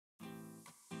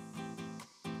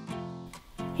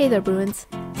Hey there, Bruins!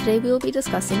 Today we will be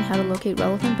discussing how to locate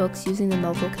relevant books using the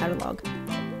Melvyl catalog.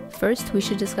 First, we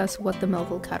should discuss what the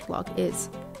Melvyl catalog is.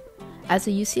 As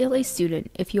a UCLA student,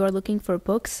 if you are looking for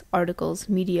books, articles,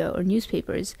 media, or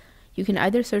newspapers, you can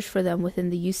either search for them within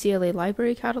the UCLA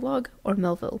Library Catalog or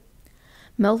Melvyl.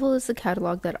 Melvyl is the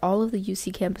catalog that all of the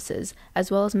UC campuses,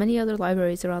 as well as many other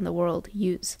libraries around the world,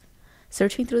 use.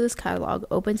 Searching through this catalog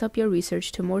opens up your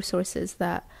research to more sources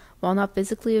that, while not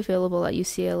physically available at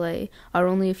UCLA, are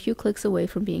only a few clicks away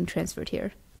from being transferred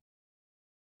here.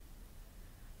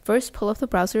 First, pull up the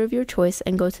browser of your choice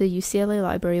and go to the UCLA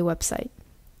Library website.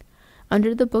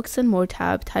 Under the Books and More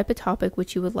tab, type a topic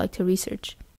which you would like to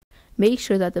research. Make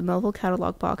sure that the Melvyl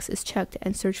catalog box is checked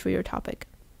and search for your topic.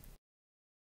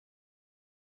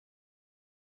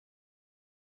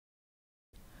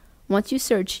 Once you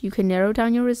search, you can narrow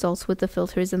down your results with the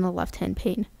filters in the left-hand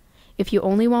pane. If you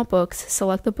only want books,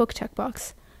 select the book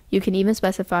checkbox. You can even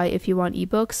specify if you want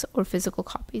ebooks or physical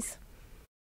copies.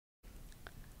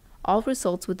 All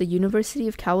results with the University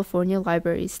of California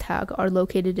Libraries tag are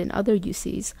located in other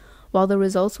UCs, while the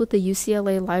results with the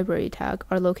UCLA Library tag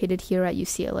are located here at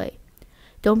UCLA.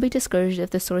 Don't be discouraged if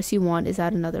the source you want is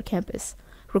at another campus.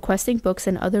 Requesting books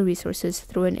and other resources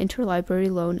through an interlibrary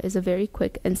loan is a very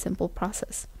quick and simple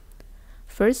process.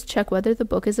 First, check whether the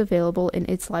book is available in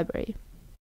its library.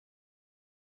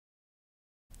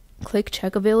 Click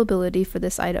Check Availability for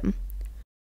this item.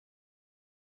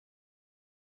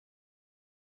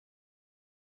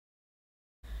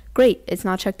 Great, it's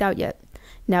not checked out yet.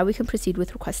 Now we can proceed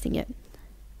with requesting it.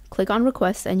 Click on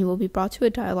Request and you will be brought to a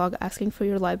dialog asking for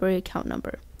your library account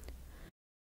number.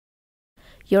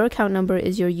 Your account number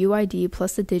is your UID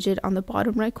plus the digit on the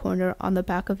bottom right corner on the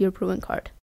back of your Bruin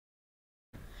card.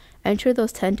 Enter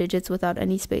those 10 digits without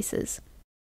any spaces.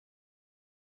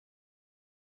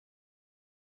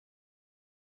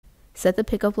 Set the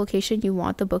pickup location you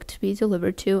want the book to be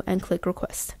delivered to and click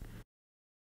Request.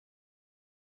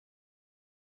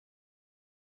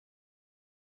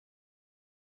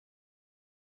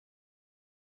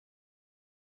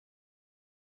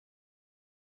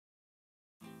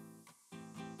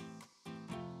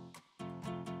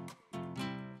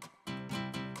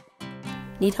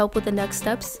 Need help with the next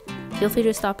steps? Feel free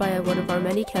to stop by at one of our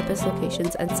many campus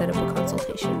locations and set up a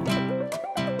consultation.